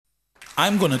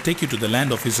I'm going to take you to the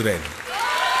land of Israel,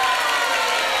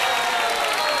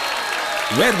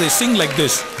 where they sing like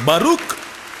this: Baruch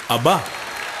Abba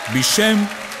Bishem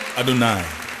Adonai.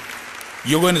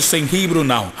 You're going to sing Hebrew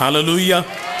now. Hallelujah.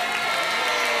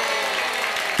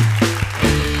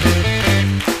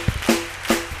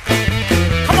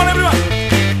 Come on, everyone.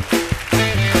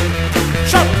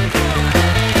 Shout.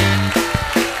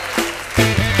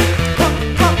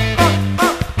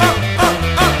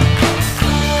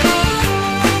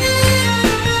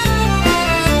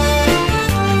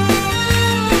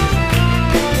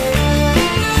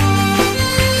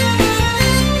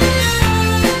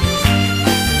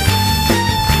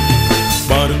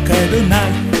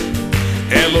 Adonai,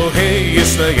 Elohei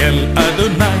Israel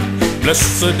Adonai,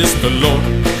 blessed is the Lord.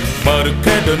 Baruch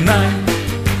Adonai,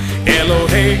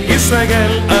 Elohei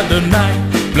Israel Adonai,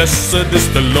 blessed is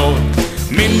the Lord.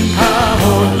 Min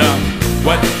haolam,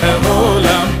 what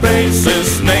haolam, praise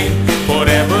His name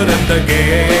forever and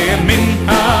again. Min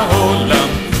haolam,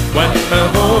 what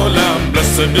haolam,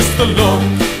 blessed is the Lord,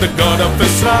 the God of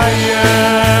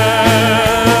Israel.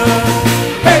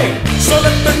 So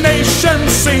let the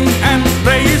nations sing and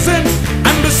praise Him,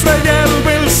 and Israel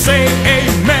will say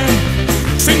amen.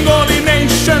 Sing all the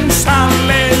nations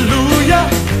hallelujah,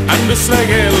 and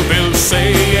Israel will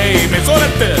say amen.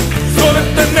 So let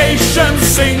the nations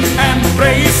sing and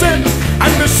praise Him,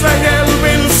 and Israel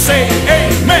will say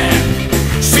amen.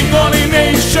 Sing all the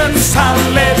nations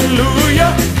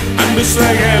hallelujah, and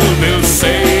Israel will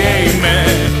say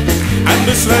amen. And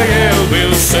Israel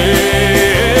will say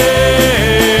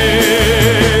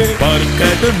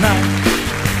Adonai,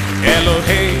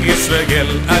 Elohei Israel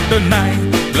Adonai,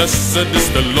 blessed is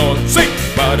the Lord. Sing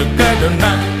Baruch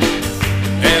Adonai,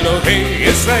 Elohei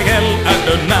Israel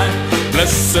Adonai,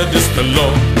 blessed is the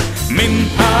Lord. Min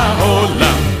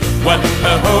haolam, what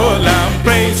haolam,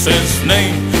 praise His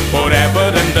name forever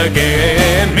and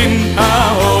again. Min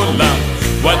haolam,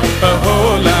 what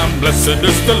haolam, blessed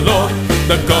is the Lord,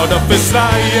 the God of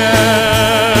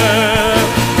Israel.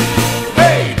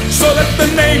 So let the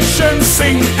nations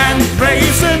sing and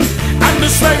praise Him, and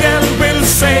Israel will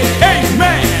say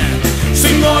amen.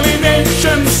 Sing all the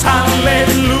nations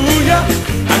hallelujah,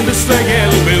 and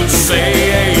Israel will say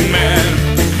amen.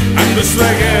 And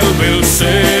Israel will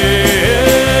say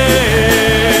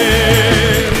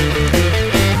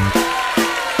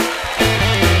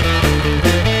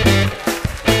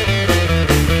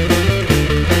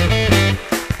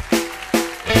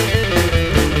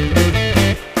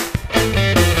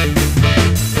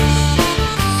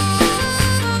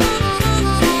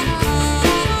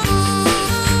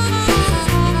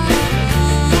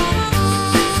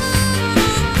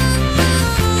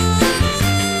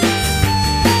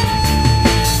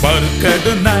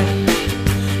Adonai,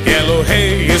 Elohei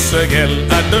Israel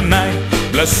Adonai,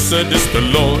 blessed is the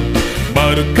Lord.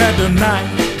 Baruch Adonai,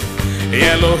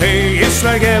 Elohei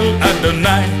Israel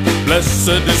Adonai,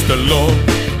 blessed is the Lord.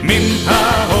 Min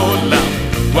haolam,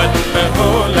 what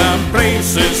haolam,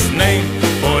 praise His name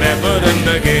forever and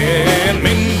again.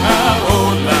 Min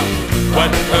haolam,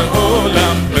 what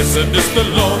haolam, blessed is the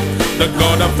Lord, the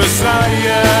God of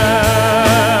Israel.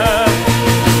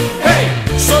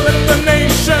 So let the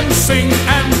nations sing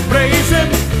and praise Him,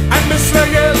 and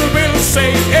Israel will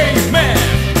say amen.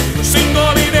 Sing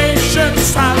all the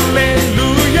nations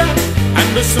hallelujah, and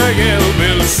Israel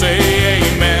will say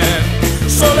amen.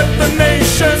 So let the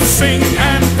nations sing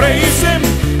and praise Him,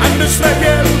 and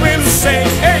Israel will say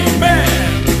amen.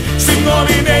 Sing all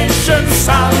the nations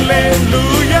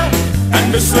hallelujah, and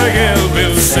Israel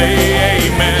will say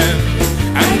amen.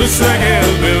 And Israel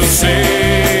will say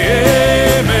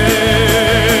amen.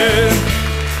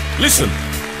 Listen,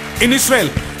 in Israel,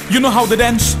 you know how they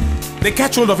dance? They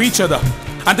catch hold of each other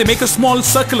and they make a small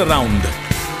circle around.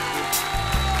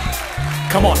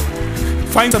 Come on,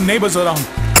 find some neighbors around.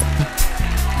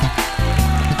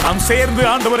 I'm saying the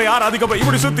ஆண்டவரை ஆராதிக்க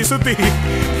இப்படி சுத்தி சுத்தி.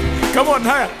 Come on,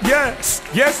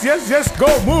 yes, go,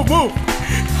 move.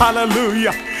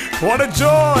 Hallelujah, what a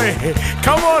joy.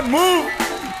 Come on, move.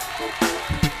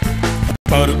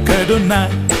 Baruch Adonai,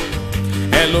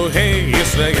 Elohei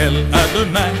Israel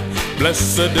Adonai,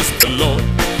 blessed is the Lord.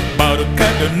 Baruch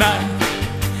Adonai,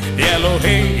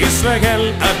 Elohei Israel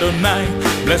Adonai,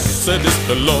 blessed is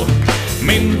the Lord.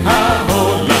 Min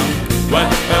haolam,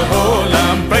 what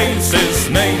haolam, praise His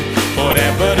name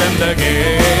forever and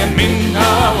again. Min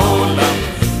haolam,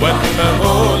 what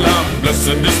haolam,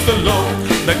 blessed is the Lord,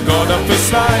 the God of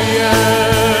Israel.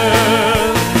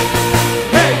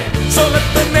 So let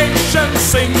the nations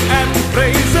sing and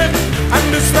praise Him, and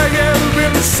Israel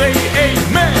will say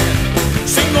amen.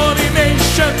 Sing all the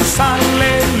nations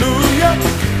hallelujah,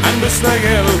 and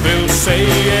Israel will say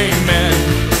amen.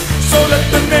 So let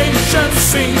the nations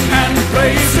sing and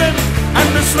praise him, and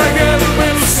Israel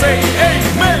will say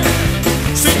amen.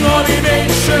 Sing all the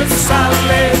nations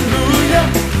hallelujah,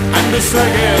 and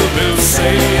Israel will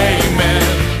say amen,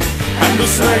 and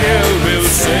Israel will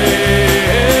say